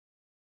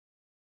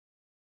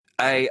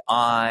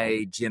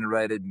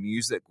AI-generated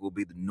music will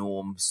be the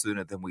norm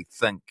sooner than we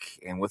think,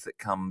 and with it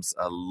comes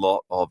a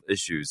lot of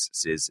issues,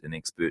 says an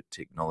expert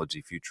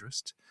technology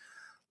futurist.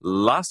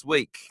 Last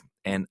week,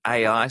 an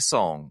AI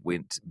song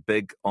went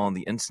big on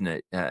the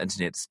internet's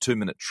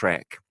 2-minute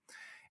track,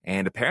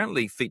 and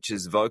apparently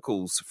features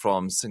vocals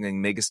from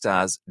singing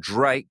megastars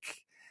Drake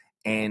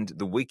and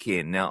The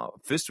Weeknd. Now,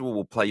 first of all,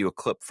 we'll play you a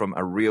clip from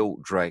a real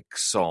Drake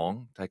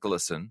song. Take a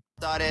listen.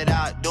 Started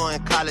out doing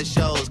college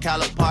shows,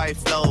 Calipari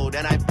flow,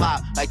 then I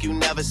pop like you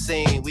never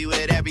seen. We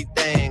with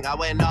everything. I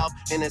went off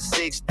in a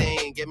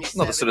 16. Give me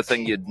not the sort of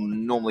thing you'd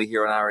normally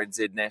hear on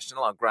RNZ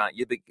National. I'll grant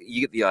you, but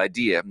you get the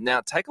idea.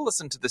 Now, take a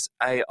listen to this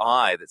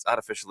AI, that's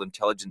artificial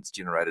intelligence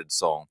generated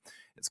song.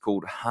 It's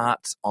called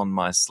Heart on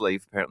My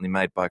Sleeve, apparently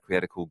made by a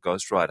creator called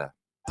Ghostwriter.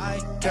 I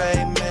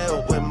came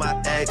in with my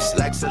ex,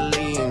 like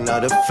Celine, or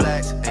the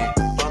flex,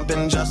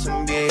 bumping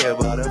Justin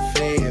Bieber, the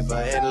fever,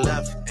 and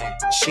left.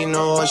 She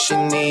know what she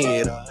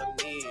need, or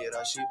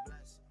she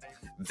blessed.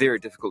 Very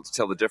difficult to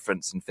tell the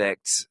difference. In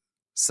fact,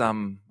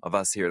 some of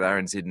us here at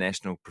RNZ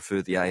National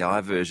prefer the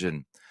AI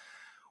version.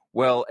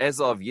 Well,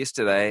 as of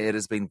yesterday, it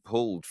has been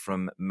pulled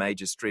from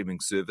major streaming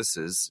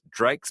services.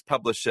 Drake's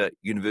publisher,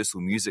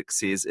 Universal Music,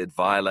 says it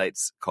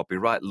violates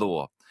copyright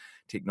law.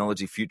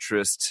 Technology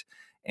futurist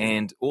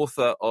and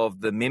author of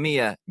the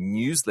Memia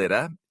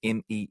newsletter,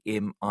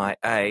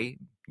 MEMIA,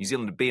 New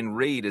Zealander Ben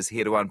Reid is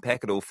here to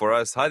unpack it all for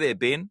us. Hi there,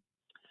 Ben.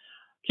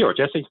 Kia ora,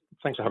 Jesse.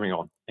 Thanks for having me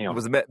on. It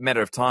was a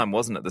matter of time,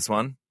 wasn't it, this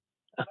one?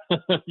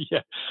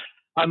 Yeah.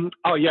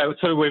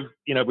 So we've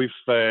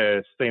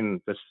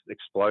seen this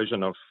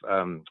explosion of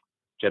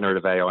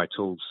generative AI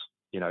tools,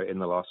 in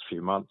the last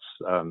few months.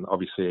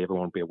 Obviously,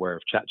 everyone will be aware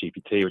of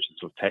ChatGPT, which is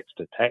sort of text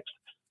to text,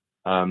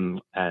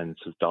 and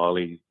sort of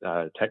DALL-E,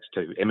 text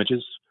to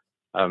images.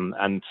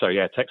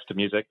 Text to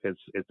music is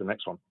the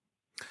next one.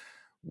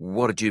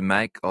 What did you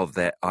make of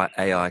that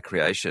AI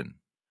creation?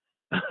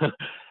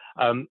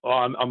 I'm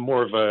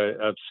more of a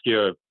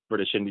obscure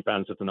British indie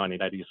bands of the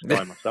 1980s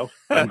guy myself.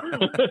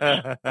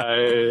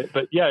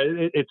 But yeah,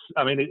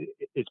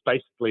 it's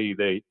basically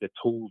the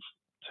tools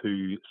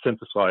to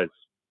synthesize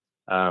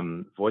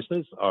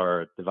voices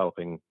are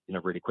developing,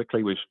 really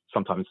quickly.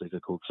 Sometimes these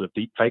are called sort of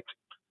deep faked,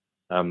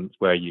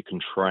 where you can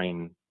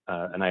train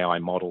an AI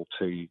model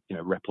to,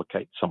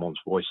 replicate someone's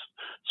voice,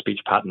 speech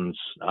patterns,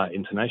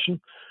 intonation,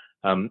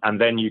 and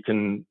then you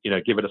can,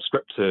 give it a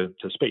script to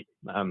speak.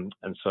 And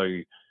so,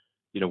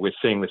 we're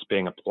seeing this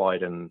being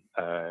applied in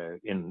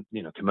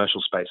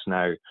commercial space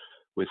now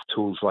with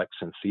tools like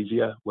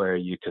Synthesia, where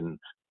you can,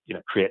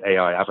 create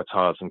AI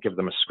avatars and give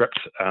them a script.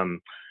 And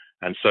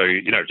so,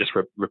 just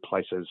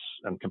replaces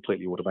and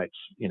completely automates,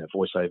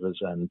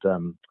 voiceovers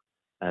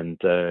and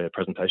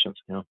presentations.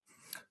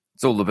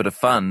 It's all a bit of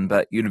fun,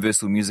 but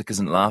Universal Music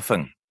isn't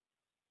laughing.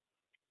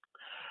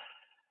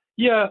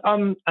 Yeah,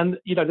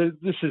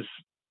 this is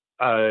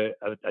a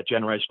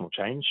generational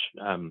change.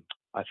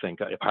 I think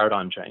a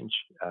paradigm change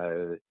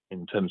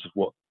in terms of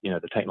what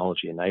the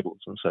technology enables,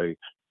 and so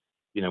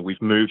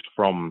we've moved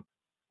from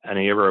an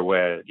era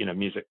where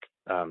music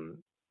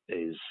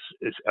is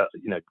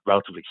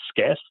relatively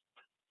scarce,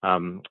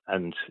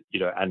 and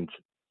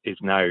is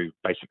now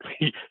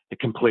basically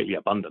completely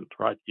abundant,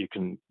 right? You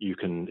can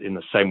in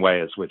the same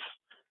way as with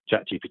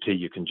ChatGPT,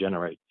 you can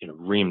generate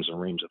reams and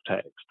reams of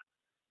text.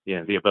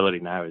 The ability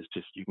now is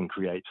just you can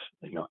create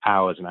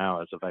hours and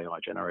hours of AI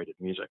generated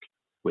music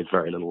with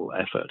very little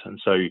effort. And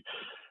so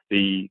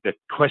the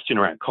question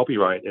around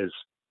copyright is,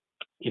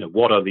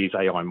 what are these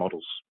AI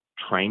models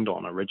trained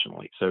on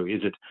originally? So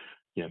is it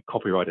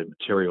copyrighted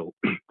material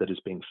that is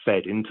being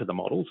fed into the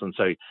models? And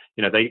so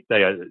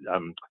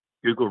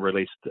Google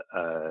released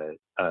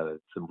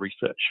some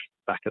research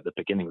back at the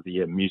beginning of the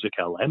year, Music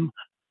LM,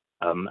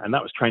 and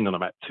that was trained on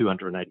about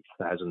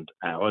 280,000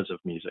 hours of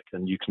music.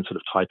 And you can sort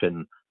of type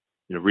in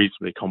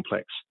reasonably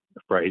complex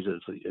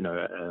phrases,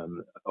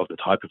 of the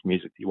type of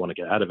music that you want to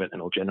get out of it, and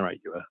it'll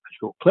generate you a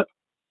short clip.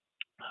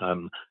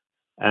 So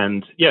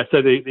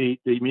the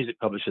music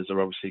publishers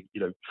are obviously,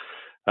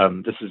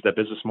 this is their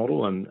business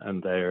model,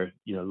 and they're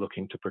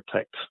looking to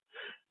protect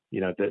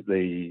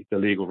the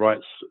legal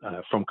rights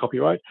from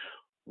copyright.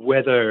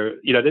 Whether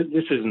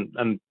this isn't,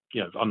 and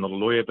I'm not a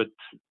lawyer, but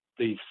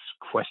these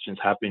questions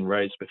have been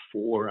raised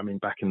before. I mean,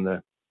 back in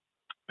the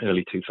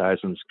early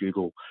 2000s,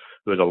 Google,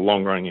 there was a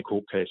long-running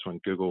court case when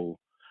Google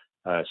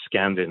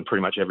scanned in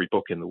pretty much every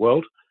book in the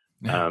world,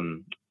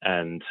 and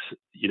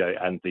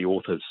the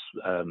authors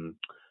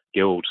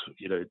guild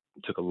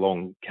took a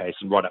long case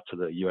and right up to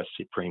the US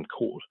Supreme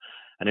Court,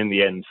 and in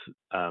the end,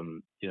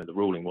 the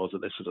ruling was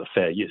that this is a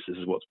fair use. This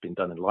is what's been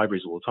done in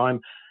libraries all the time,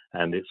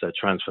 and it's a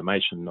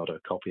transformation, not a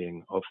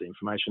copying of the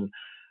information.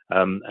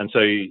 And so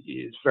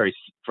it's very,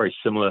 very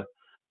similar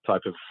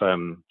type of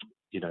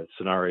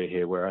scenario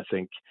here, where I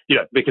think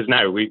because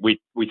now we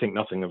think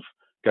nothing of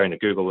going to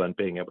Google and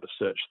being able to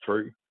search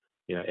through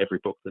every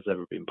book that's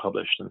ever been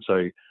published. And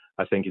so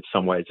I think in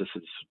some ways this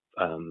is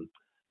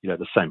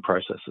the same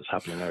process that's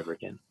happening over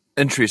again.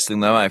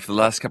 Interesting though, for the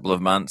last couple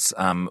of months,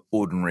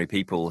 ordinary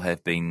people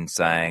have been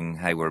saying,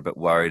 hey, we're a bit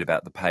worried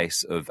about the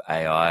pace of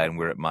AI and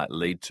where it might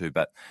lead to.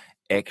 But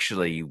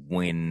actually,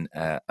 when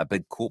a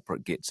big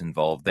corporate gets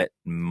involved, that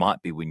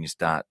might be when you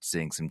start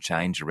seeing some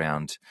change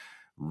around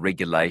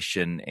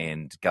regulation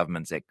and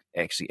governments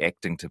actually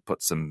acting to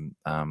put some,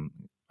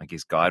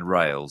 guide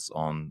rails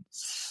on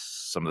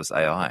some of this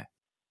AI.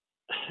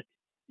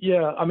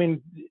 Yeah, I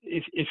mean,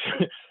 if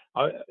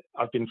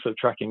I've been sort of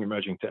tracking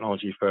emerging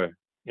technology for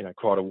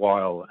quite a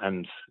while,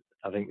 and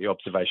I think the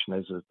observation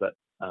is that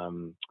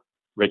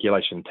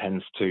regulation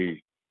tends to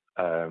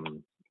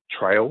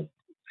trail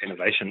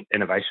innovation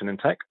in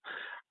tech,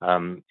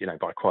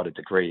 by quite a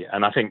degree.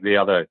 And I think the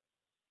other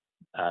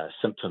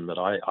symptom that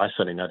I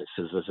certainly notice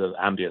is there's an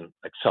ambient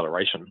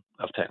acceleration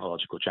of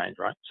technological change,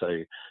 right?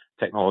 So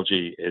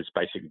technology is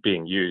basically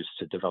being used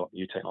to develop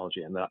new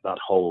technology, and that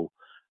whole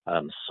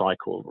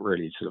cycle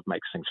really sort of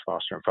makes things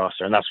faster and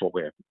faster, and that's what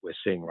we're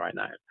seeing right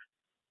now.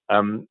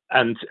 And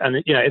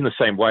in the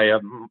same way,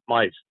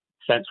 my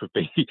sense would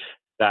be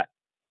that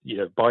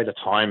by the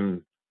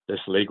time this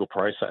legal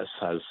process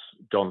has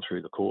gone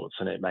through the courts,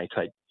 and it may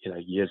take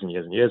years and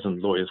years and years,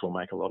 and lawyers will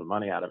make a lot of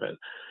money out of it,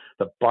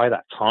 but by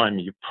that time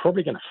you're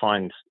probably going to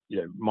find,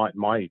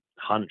 my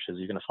hunch is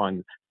you're going to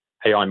find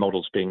AI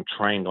models being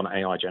trained on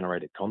AI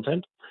generated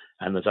content,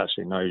 and there's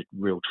actually no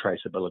real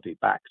traceability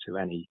back to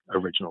any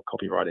original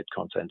copyrighted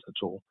content at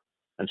all.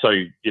 And so,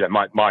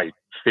 my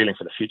feeling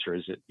for the future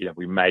is that,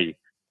 we may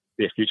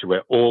be a future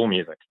where all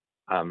music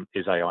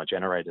is AI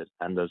generated,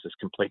 and there's this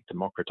complete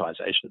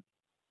democratization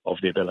of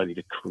the ability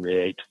to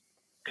create,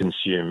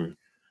 consume,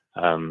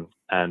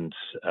 and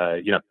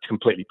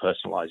completely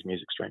personalized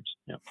music streams.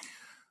 Yeah.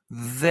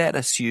 That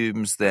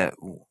assumes that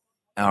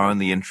our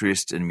only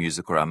interest in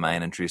music, or our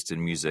main interest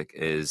in music,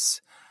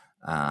 is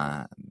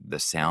the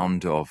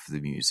sound of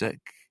the music.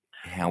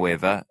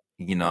 However,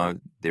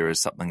 there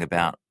is something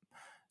about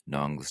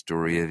knowing the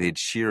story of Ed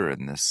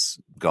Sheeran, this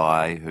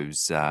guy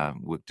who's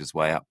worked his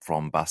way up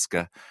from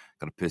busker,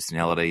 got a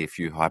personality, a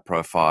few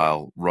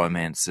high-profile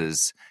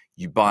romances.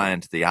 You buy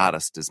into the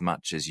artist as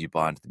much as you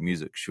buy into the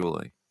music,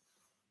 surely.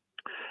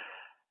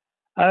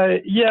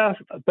 Yeah,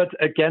 but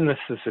again, this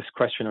is this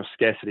question of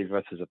scarcity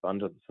versus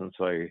abundance. And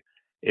so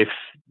if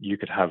you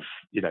could have,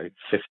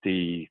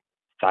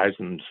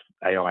 50,000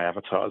 AI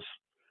avatars,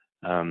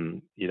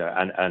 and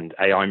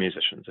AI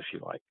musicians, if you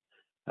like,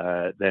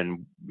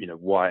 then,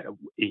 why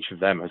each of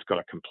them has got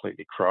a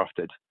completely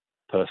crafted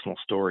personal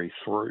story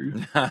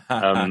through. So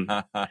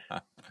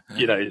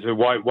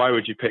why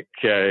would you pick,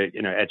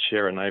 Ed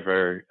Sheeran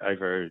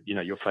over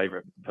your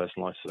favorite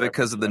personalized celebrity?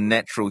 Because of the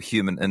natural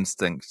human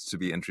instinct to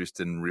be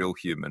interested in real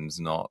humans,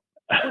 not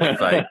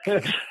fake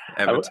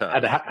avatars.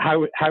 And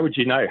how would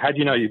you know? How do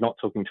you know you're not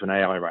talking to an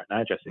AI right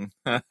now, Jesse?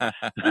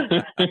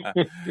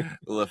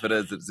 Well, if it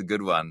is, it's a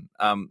good one.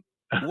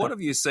 What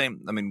have you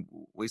seen? I mean,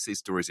 we see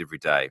stories every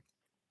day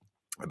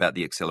about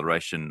the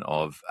acceleration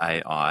of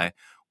AI.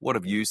 What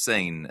have you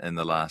seen in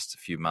the last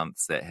few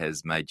months that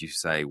has made you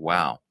say,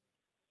 wow?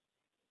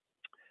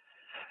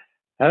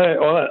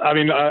 Well, I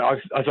mean, as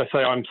I say,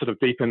 I'm sort of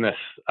deep in this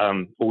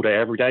all day,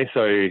 every day.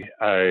 So,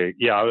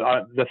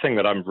 the thing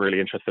that I'm really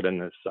interested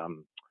in is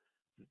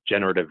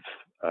generative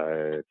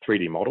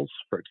 3D models,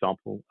 for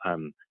example.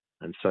 And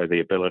so the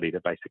ability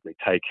to basically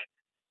take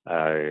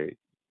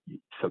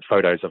some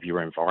photos of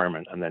your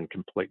environment and then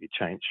completely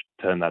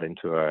turn that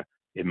into a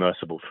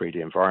immersible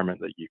 3D environment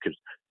that you could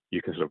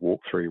sort of walk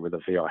through with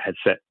a VR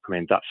headset. I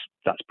mean,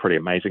 that's pretty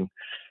amazing.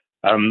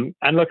 And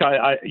look,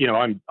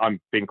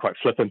 I'm being quite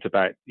flippant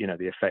about the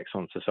effects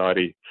on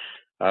society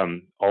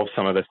of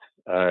some of this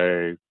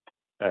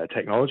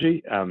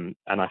technology, and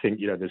I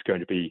think there's going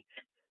to be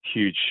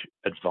huge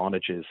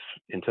advantages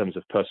in terms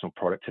of personal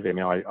productivity. I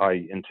mean,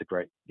 I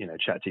integrate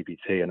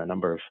ChatGPT and a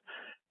number of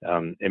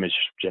image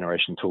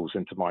generation tools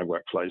into my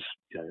workflows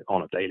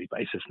on a daily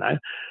basis now,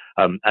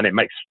 and it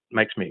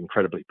makes me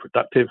incredibly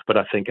productive. But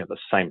I think at the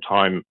same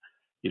time,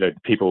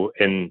 people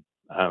in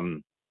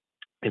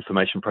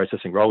information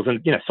processing roles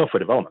and software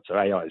development, so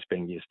AI is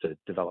being used to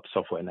develop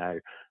software now,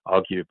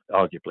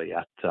 arguably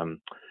at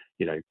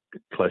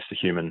close to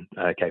human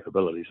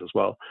capabilities as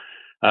well.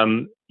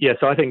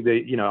 So I think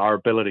our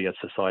ability as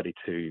society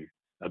to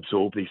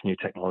absorb these new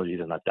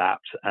technologies and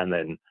adapt, and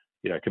then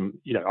can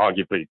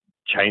arguably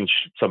change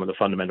some of the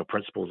fundamental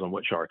principles on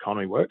which our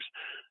economy works,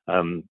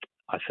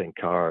 I think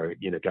are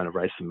going to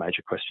raise some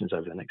major questions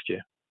over the next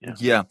year.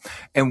 Yeah.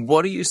 And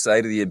what do you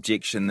say to the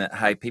objection that,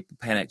 hey, people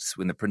panicked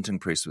when the printing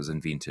press was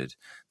invented.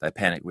 They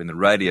panicked when the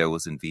radio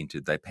was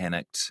invented. They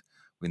panicked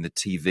when the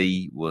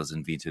TV was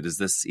invented. Is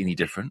this any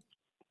different?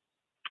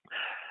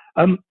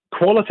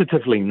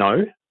 Qualitatively,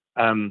 no.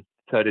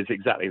 So it is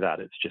exactly that.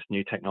 It's just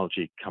new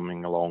technology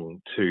coming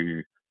along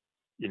to,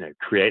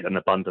 create an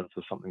abundance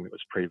of something that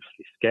was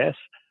previously scarce.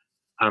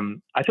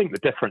 I think the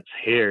difference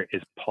here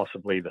is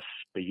possibly the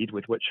speed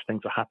with which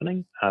things are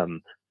happening.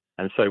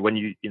 And so when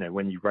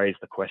you raise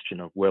the question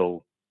of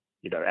will,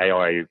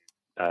 AI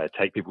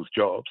take people's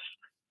jobs,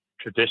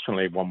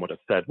 traditionally one would have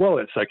said, well,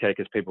 it's okay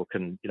because people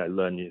can,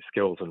 learn new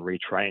skills and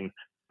retrain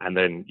and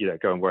then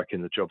go and work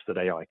in the jobs that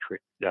AI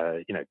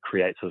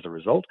creates as a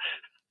result.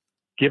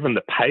 Given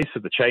the pace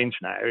of the change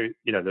now,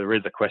 there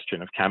is a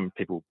question of can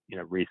people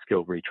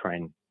reskill,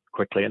 retrain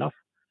quickly enough,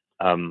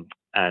 and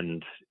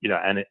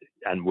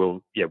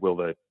will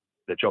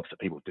the jobs that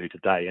people do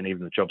today, and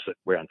even the jobs that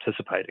we're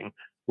anticipating,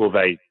 will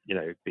they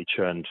be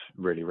churned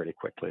really, really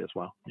quickly as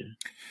well?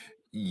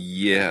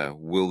 Yeah.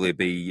 Will there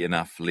be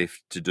enough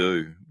left to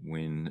do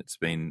when it's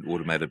been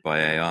automated by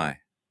AI?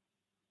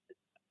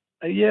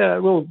 Yeah,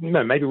 well,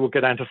 maybe we'll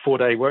go down to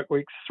 4-day work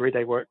weeks,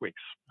 3-day work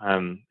weeks.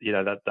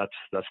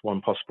 That's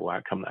one possible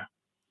outcome there.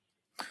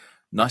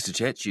 Nice to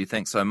chat to you.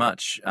 Thanks so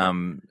much.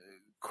 Can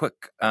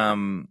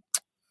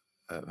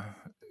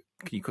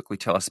you quickly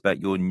tell us about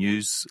your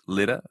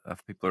newsletter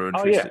if people are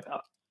interested?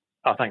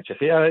 Thanks,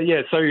 Jesse.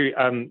 So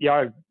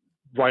I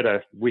write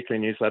a weekly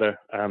newsletter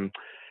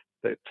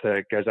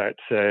that goes out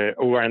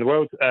all around the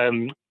world.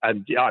 And I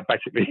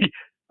basically,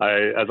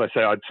 as I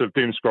say, I'd sort of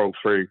doom scroll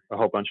through a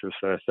whole bunch of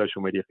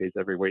social media feeds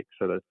every week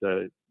so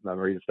that my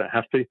readers don't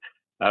have to.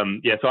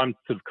 So I'm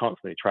sort of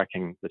constantly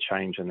tracking the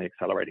change and the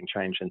accelerating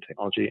change in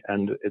technology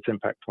and its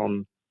impact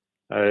on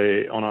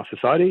our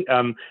society.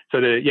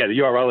 So the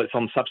URL, it's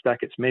on Substack.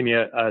 It's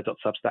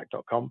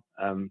mimia.substack.com.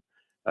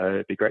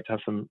 It'd be great to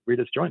have some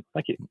readers join.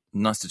 Thank you.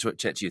 Nice to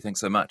chat to you. Thanks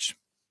so much.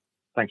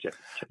 Thanks, Jeff.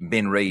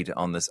 Ben Reid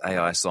on this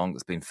AI song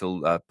that's been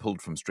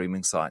pulled from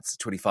streaming sites.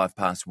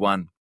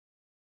 1:25.